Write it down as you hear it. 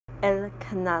El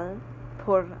Canal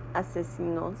por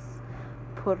Asesinos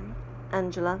por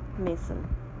Angela Mason.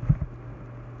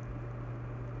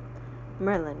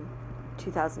 Merlin,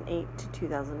 2008 to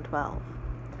 2012.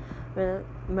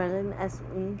 Merlin es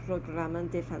un programa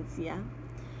de fantasía.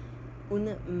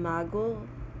 Un mago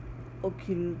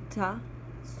oculta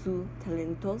sus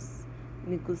talentos.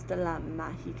 Me gusta la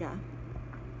mágica.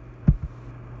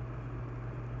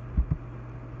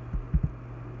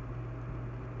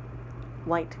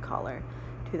 White Collar,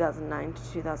 2009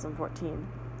 to 2014.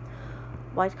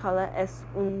 White Collar es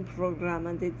un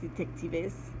programa de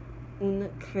detectives. Un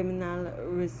criminal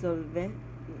resuelve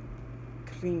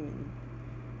crimen.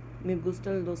 Me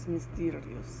gustan los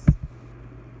misterios.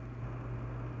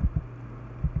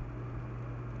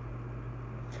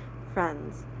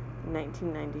 Friends,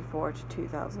 1994 to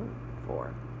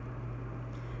 2004.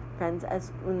 Friends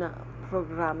es un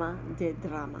programa de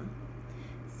drama.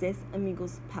 6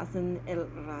 amigos pasan el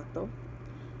rato.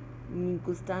 Me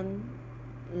gustan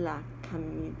la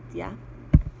comedia.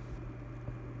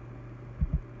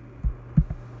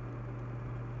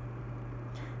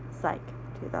 Psych,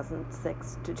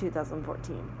 2006 to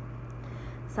 2014.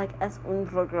 Psych es un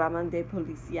programa de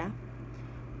policía.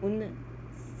 Un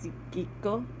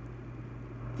psíquico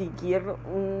fingir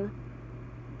un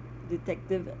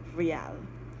detective real.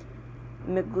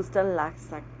 Me gusta el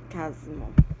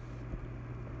sarcasmo.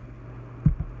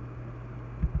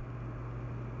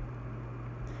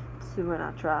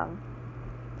 Supernatural,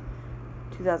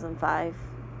 2005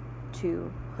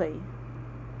 to hoy.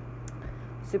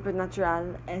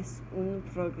 Supernatural es un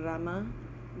programa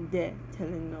de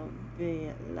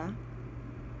telenovela.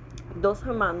 2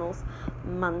 hermanos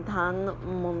matan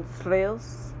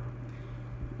monstruos.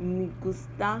 Me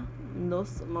gustan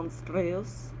los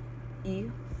monstruos y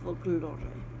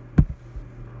folclore.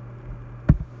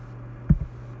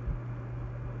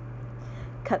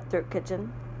 Cutthroat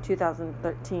Kitchen,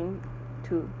 2013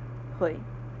 to hoy.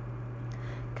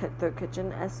 Cutthroat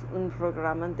Kitchen es un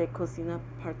programa de cocina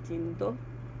partido.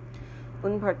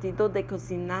 Un partido de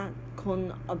cocina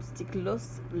con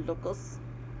obstáculos locos.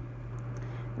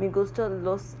 Me gustan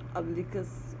los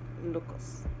obstáculos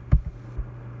locos.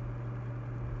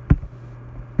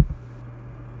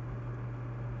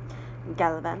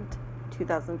 Galavant,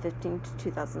 2015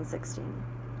 to 2016.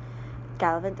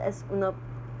 Galavant es un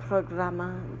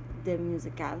programa de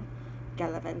musical.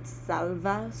 Galavant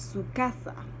salva su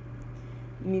casa.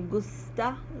 Me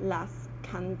gusta las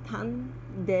cantan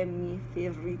de mi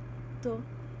favorito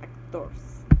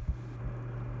actores.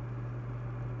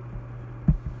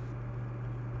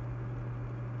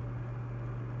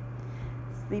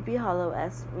 Sleepy Hollow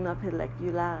es una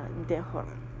película de horror.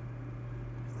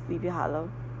 Sleepy Hollow,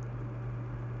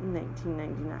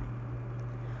 1999.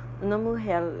 Una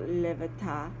mujer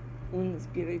levanta un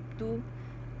espíritu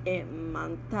y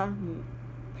mata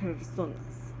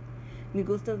personas. Me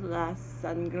gusta la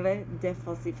sangre de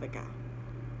falsificar.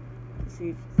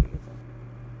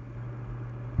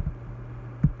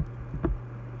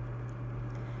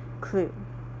 Clue,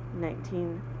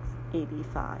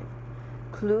 1985.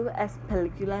 Clue es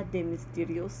película de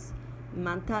misterios.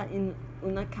 Mata en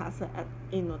una casa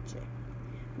de noche.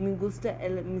 Me gusta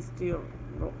el misterio.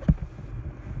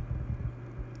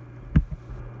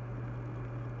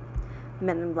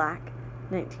 Men in Black,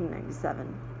 1997.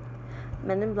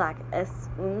 Men in Black es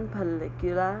una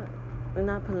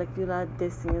película de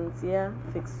ciencia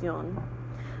ficción.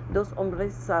 2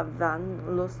 hombres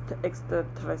salvan los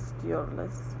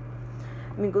extraterrestres.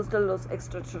 Me gustan los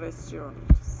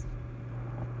extraterrestres.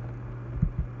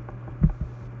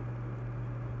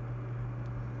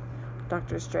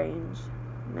 Doctor Strange,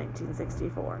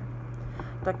 1964.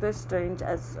 Doctor Strange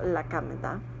es la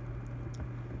cámara.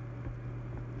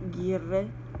 Guerra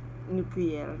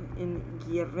nuclear en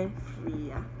Guerra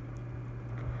Fría.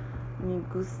 Me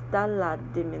gusta la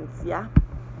demencia.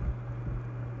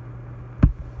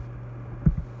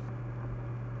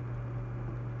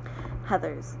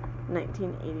 Heathers,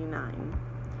 1989.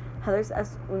 Heathers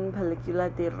es una película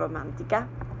de romántica.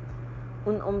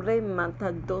 Un hombre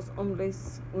mata 2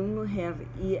 hombres, una mujer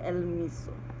y él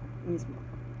mismo.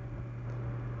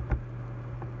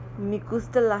 Me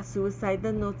gusta la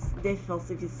Suicide Notes de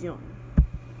falsificación.